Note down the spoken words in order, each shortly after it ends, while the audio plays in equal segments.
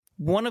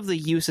one of the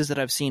uses that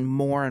I've seen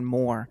more and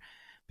more,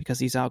 because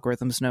these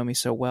algorithms know me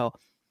so well,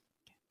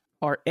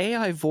 are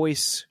AI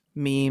voice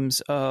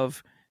memes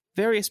of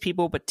various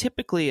people, but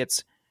typically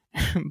it's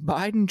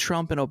Biden,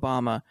 Trump, and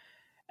Obama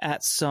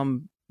at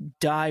some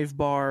dive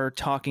bar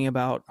talking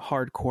about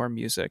hardcore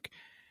music.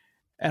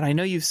 And I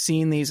know you've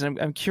seen these, and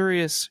I'm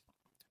curious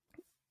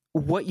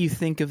what you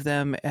think of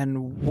them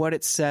and what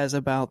it says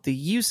about the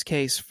use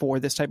case for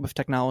this type of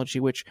technology,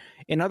 which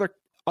in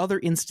other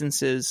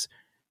instances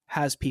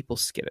has people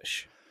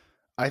skittish.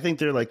 I think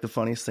they're like the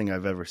funniest thing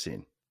I've ever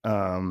seen.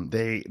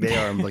 They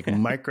are like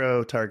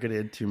micro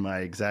targeted to my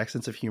exact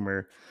sense of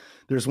humor.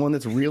 There's one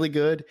that's really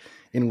good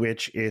in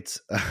which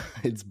it's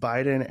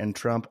Biden and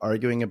Trump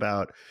arguing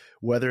about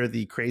whether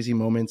the crazy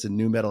moments in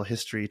nu metal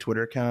history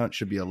Twitter account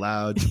should be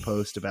allowed to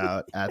post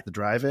about at the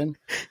drive-in.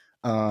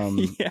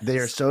 Yes. They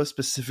are so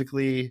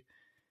specifically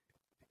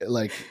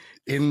like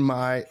in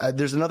my,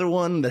 there's another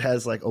one that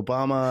has like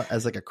Obama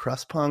as like a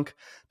crust punk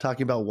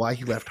talking about why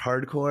he left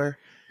hardcore,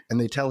 and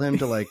they tell him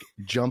to like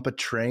jump a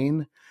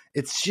train.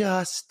 It's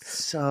just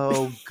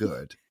so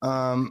good.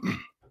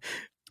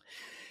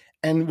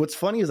 And what's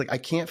funny is like, what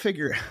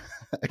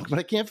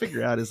I can't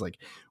figure out is like,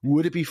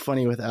 would it be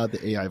funny without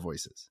the AI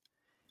voices?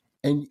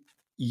 And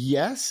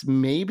yes,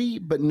 maybe,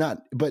 but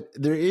not, but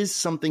there is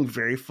something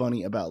very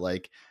funny about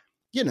like,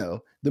 you know,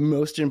 the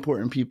most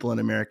important people in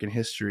American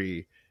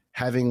history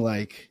having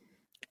like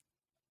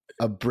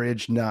a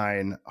Bridge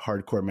 9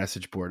 hardcore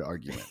message board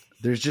argument.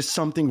 There's just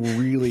something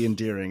really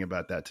endearing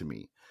about that to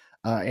me.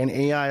 And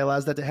AI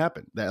allows that to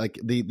happen. That like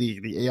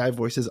the AI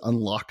voices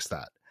unlocks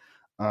that.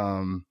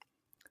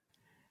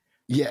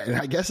 Yeah, and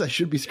I guess I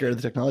should be scared of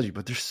the technology,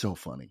 but they're so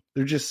funny.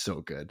 They're just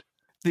so good.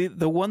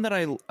 The one that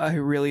I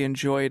really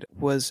enjoyed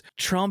was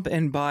Trump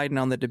and Biden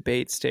on the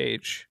debate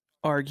stage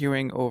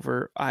arguing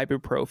over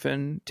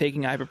ibuprofen,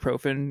 taking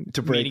ibuprofen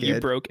to break meaning you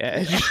broke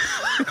edge.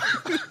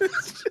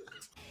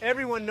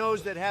 Everyone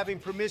knows that having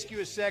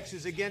promiscuous sex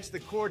is against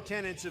the core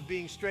tenets of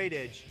being straight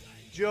edge.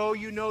 Joe,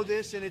 you know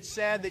this, and it's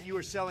sad that you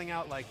are selling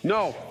out like this.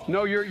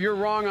 No, you're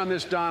wrong on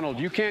this, Donald.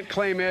 You can't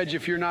claim edge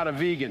if you're not a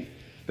vegan.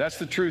 That's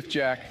the truth,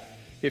 Jack.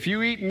 If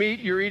you eat meat,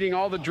 you're eating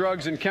all the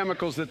drugs and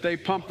chemicals that they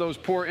pump those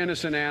poor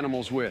innocent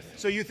animals with.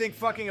 So you think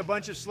fucking a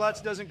bunch of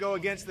sluts doesn't go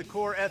against the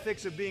core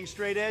ethics of being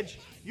straight edge?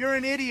 You're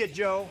an idiot,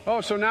 Joe.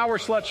 Oh, so now we're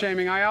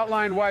slut-shaming. I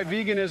outlined why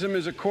veganism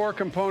is a core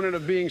component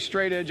of being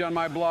straight edge on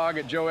my blog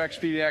at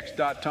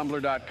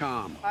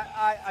joexpdx.tumblr.com.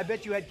 I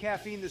bet you had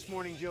caffeine this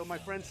morning, Joe. My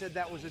friend said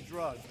that was a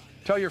drug.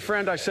 Tell your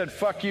friend I said,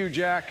 fuck you,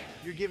 Jack.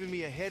 You're giving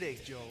me a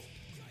headache, Joe.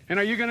 And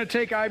are you going to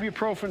take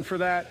ibuprofen for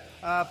that?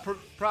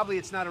 Probably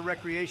it's not a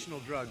recreational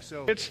drug,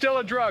 so... It's still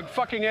a drug,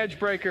 fucking edge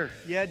breaker.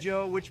 Yeah,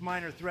 Joe, which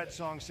Minor Threat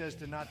song says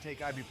to not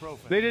take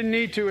ibuprofen? They didn't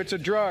need to, it's a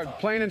drug.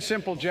 Plain and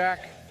simple,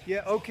 Jack.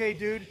 Yeah, okay,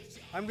 dude.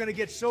 I'm going to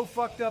get so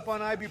fucked up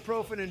on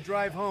ibuprofen and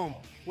drive home.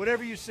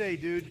 Whatever you say,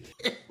 dude.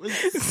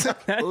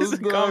 That is a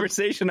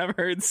conversation I've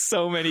heard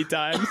so many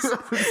times.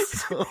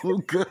 So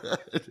good.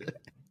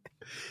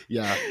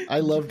 Yeah,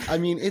 I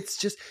mean, it's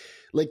just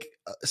like,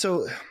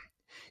 so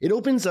it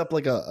opens up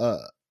like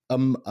a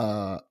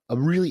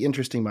really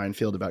interesting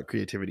minefield about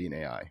creativity and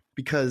AI,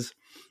 because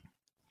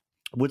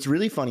what's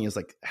really funny is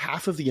like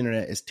half of the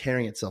internet is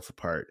tearing itself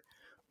apart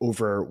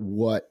over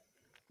what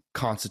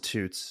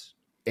constitutes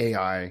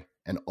AI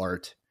and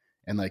art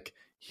and like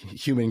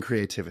human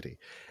creativity.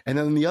 And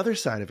then the other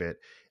side of it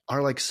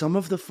are like some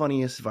of the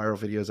funniest viral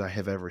videos I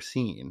have ever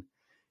seen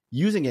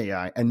using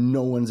AI, and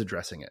no one's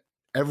addressing it.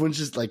 Everyone's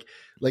just like,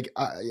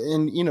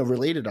 and you know,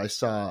 related, I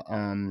saw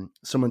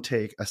someone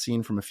take a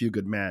scene from A Few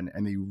Good Men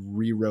and they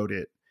rewrote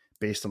it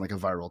based on like a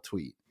viral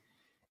tweet.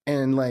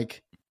 And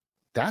like,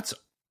 that's,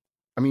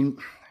 I mean,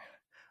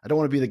 I don't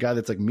want to be the guy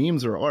that's like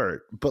memes or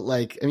art, but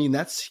like, I mean,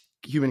 that's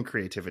human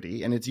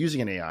creativity, and it's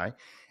using an AI,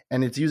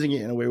 and it's using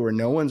it in a way where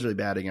no one's really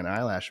batting an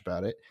eyelash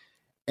about it.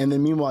 And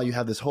then meanwhile, you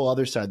have this whole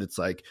other side that's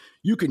like,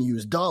 you can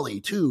use DALL-E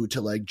 2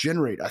 to like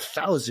generate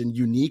 1,000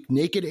 unique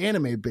naked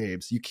anime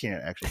babes. You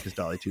can't actually, because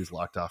DALL-E 2 is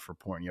locked off for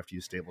porn. You have to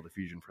use Stable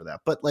Diffusion for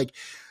that. But like,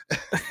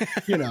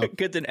 you know.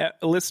 Good to know.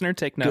 Listener,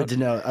 take note. Good to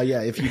know.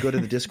 Yeah, if you go to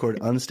the Discord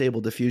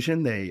Unstable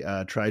Diffusion, they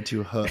tried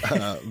to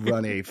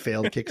run a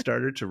failed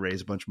Kickstarter to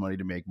raise a bunch of money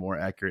to make more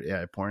accurate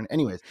AI porn.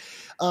 Anyways,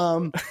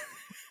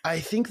 I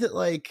think that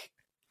like,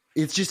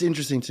 it's just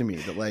interesting to me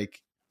that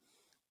like,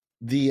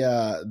 the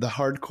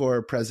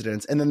hardcore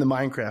presidents and then the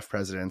Minecraft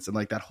presidents and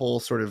like that whole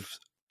sort of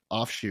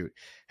offshoot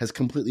has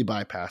completely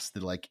bypassed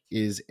the like,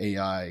 is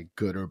AI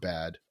good or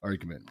bad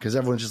argument, because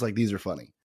everyone's just like, these are funny.